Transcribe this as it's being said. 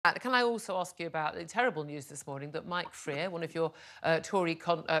Can I also ask you about the terrible news this morning that Mike Freer, one of your Tory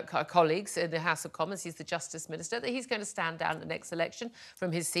colleagues in the House of Commons, he's the Justice Minister, that he's going to stand down at the next election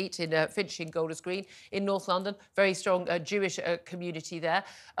from his seat in Finchley, Golders Green in North London. Very strong Jewish community there.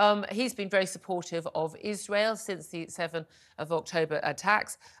 He's been very supportive of Israel since the 7th of October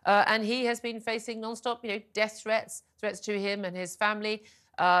attacks, and he has been facing non-stop, death threats to him and his family.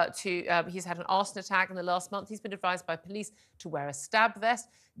 He's had an arson attack in the last month. He's been advised by police to wear a stab vest.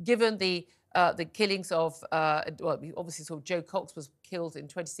 Given the killings of, obviously, Joe Cox was killed in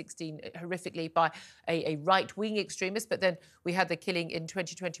 2016 horrifically by a right-wing extremist, but then we had the killing in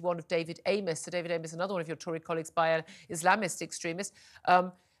 2021 of David Amess. So David Amess, another one of your Tory colleagues, by an Islamist extremist.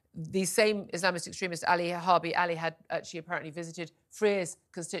 The same Islamist extremist, Ali Harbi Ali, had actually apparently visited Freer's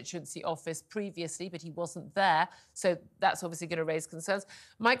constituency office previously, but he wasn't there. So that's obviously going to raise concerns.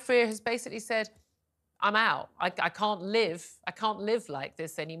 Mike Freer has basically said, I'm out. I can't live. I can't live like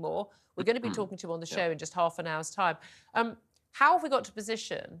this anymore. We're going to be talking to him on the show in just half an hour's time. How have we got to a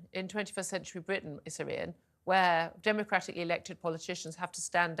position in 21st century Britain, Sir Iain, where democratically elected politicians have to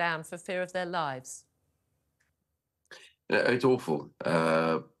stand down for fear of their lives? It's awful.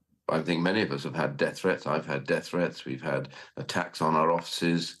 I think many of us have had death threats. I've had death threats. We've had attacks on our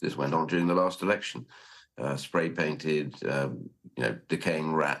offices. This went on during the last election. Spray painted,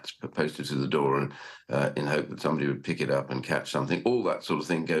 decaying rats posted to the door and in hope that somebody would pick it up and catch something. All that sort of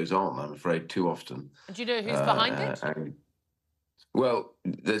thing goes on, I'm afraid, too often. And do you know who's behind it? Well,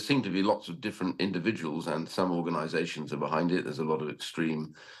 there seem to be lots of different individuals, and some organisations are behind it. There's a lot of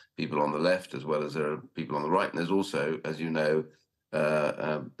extreme people on the left as well as there are people on the right. And there's also, as you know,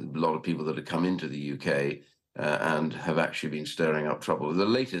 a lot of people that have come into the UK and have actually been stirring up trouble. The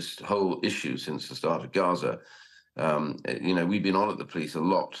latest whole issue since the start of Gaza, we've been on at the police a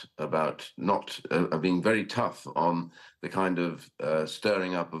lot about not being very tough on the kind of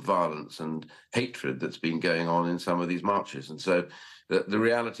stirring up of violence and hatred that's been going on in some of these marches. And so the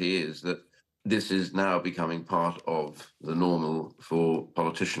reality is that this is now becoming part of the normal for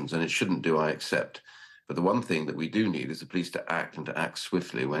politicians, and it shouldn't do, I accept. But the one thing that we do need is the police to act, and to act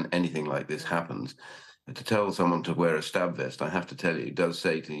swiftly when anything like this happens. And to tell someone to wear a stab vest, I have to tell you, it does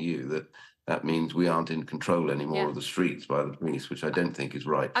say to you that that means we aren't in control anymore of the streets by the police, which I don't think is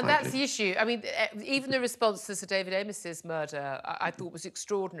right, and frankly. That's the issue. I mean, even the response to Sir David Amess's murder, I thought was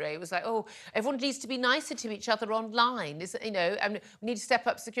extraordinary. It was like, oh, everyone needs to be nicer to each other online. We need to step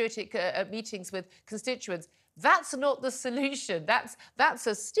up security meetings with constituents. That's not the solution. That's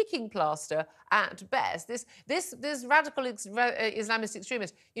a sticking plaster at best. This radical Islamist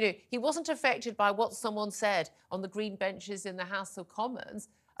extremist, he wasn't affected by what someone said on the green benches in the House of Commons.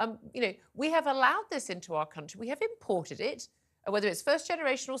 We have allowed this into our country. We have imported it, whether it's first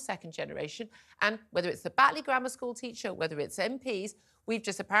generation or second generation, and whether it's the Batley Grammar School teacher, whether it's MPs, we've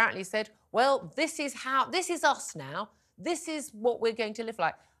just apparently said, well, this is us now. This is what we're going to live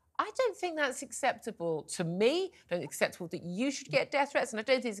like. I don't think that's acceptable to me. I don't think it's acceptable that you should get death threats, and I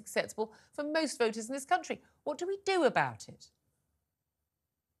don't think it's acceptable for most voters in this country. What do we do about it?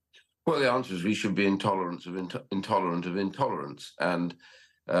 Well, the answer is we should be intolerant of intolerance. And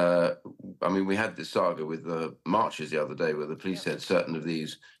we had this saga with the marches the other day where the police said certain of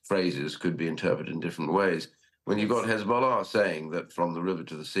these phrases could be interpreted in different ways. When you've got Hezbollah saying that from the river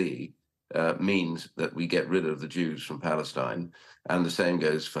to the sea means that we get rid of the Jews from Palestine, and the same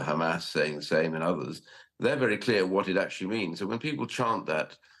goes for Hamas saying the same, and others, they're very clear what it actually means. So when people chant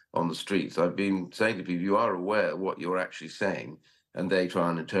that on the streets, I've been saying to people, you are aware what you're actually saying, and they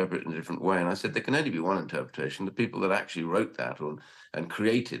try and interpret it in a different way. And I said, there can only be one interpretation. The people that actually wrote that and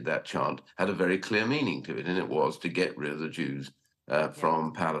created that chant had a very clear meaning to it, and it was to get rid of the Jews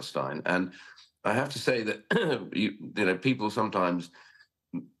from Palestine. And I have to say that people sometimes,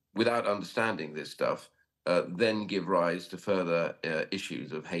 without understanding this stuff, then give rise to further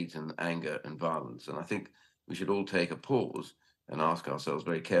issues of hate and anger and violence. And I think we should all take a pause and ask ourselves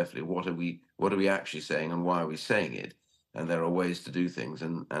very carefully, what are we actually saying, and why are we saying it? And there are ways to do things,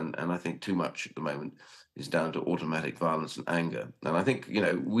 and I think too much at the moment is down to automatic violence and anger. And I think,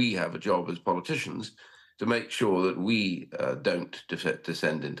 we have a job as politicians to make sure that we don't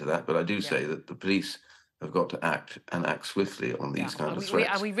descend into that. But I do say that the police have got to act, and act swiftly on these kind of threats.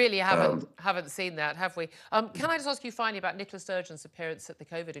 And we really haven't seen that, have we? Can I just ask you finally about Nicola Sturgeon's appearance at the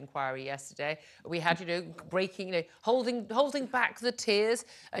COVID inquiry yesterday? We had, holding back the tears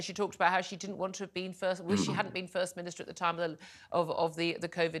as she talked about how she didn't want to have been she hadn't been First Minister at the time of the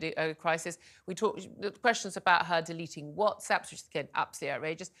COVID crisis. We talked questions about her deleting WhatsApps, which is, again, absolutely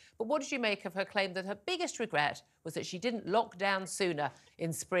outrageous. But what did you make of her claim that her biggest regret was that she didn't lock down sooner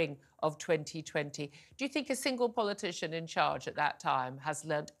in spring of 2020. Do you think a single politician in charge at that time has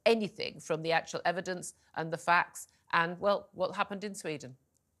learned anything from the actual evidence and the facts and, well, what happened in Sweden?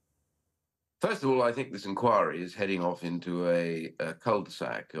 First of all, I think this inquiry is heading off into a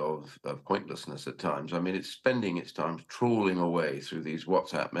cul-de-sac of pointlessness at times. I mean, it's spending its time trawling away through these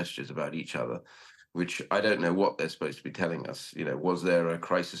WhatsApp messages about each other, which I don't know what they're supposed to be telling us. You know, was there a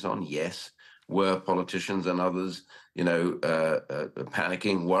crisis on? Yes. Were politicians and others,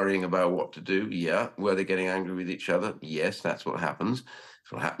 panicking, worrying about what to do? Yeah. Were they getting angry with each other? Yes, that's what happens.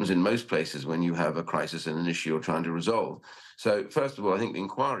 It's what happens in most places when you have a crisis and an issue you're trying to resolve. So, first of all, I think the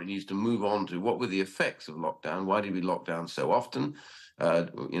inquiry needs to move on to what were the effects of lockdown? Why did we lock down so often?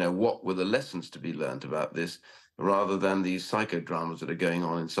 What were the lessons to be learned about this, rather than these psychodramas that are going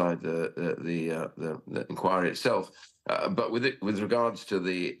on inside the inquiry itself. But with regards to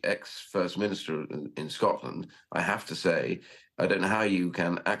the ex-First Minister in Scotland, I have to say, I don't know how you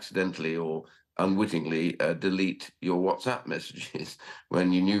can accidentally or unwittingly delete your WhatsApp messages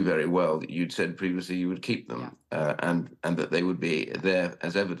when you knew very well that you'd said previously you would keep them, and that they would be there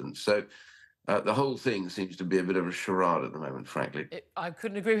as evidence. So the whole thing seems to be a bit of a charade at the moment, frankly. I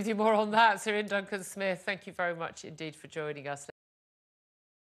couldn't agree with you more on that. Sir Iain Duncan Smith, thank you very much indeed for joining us.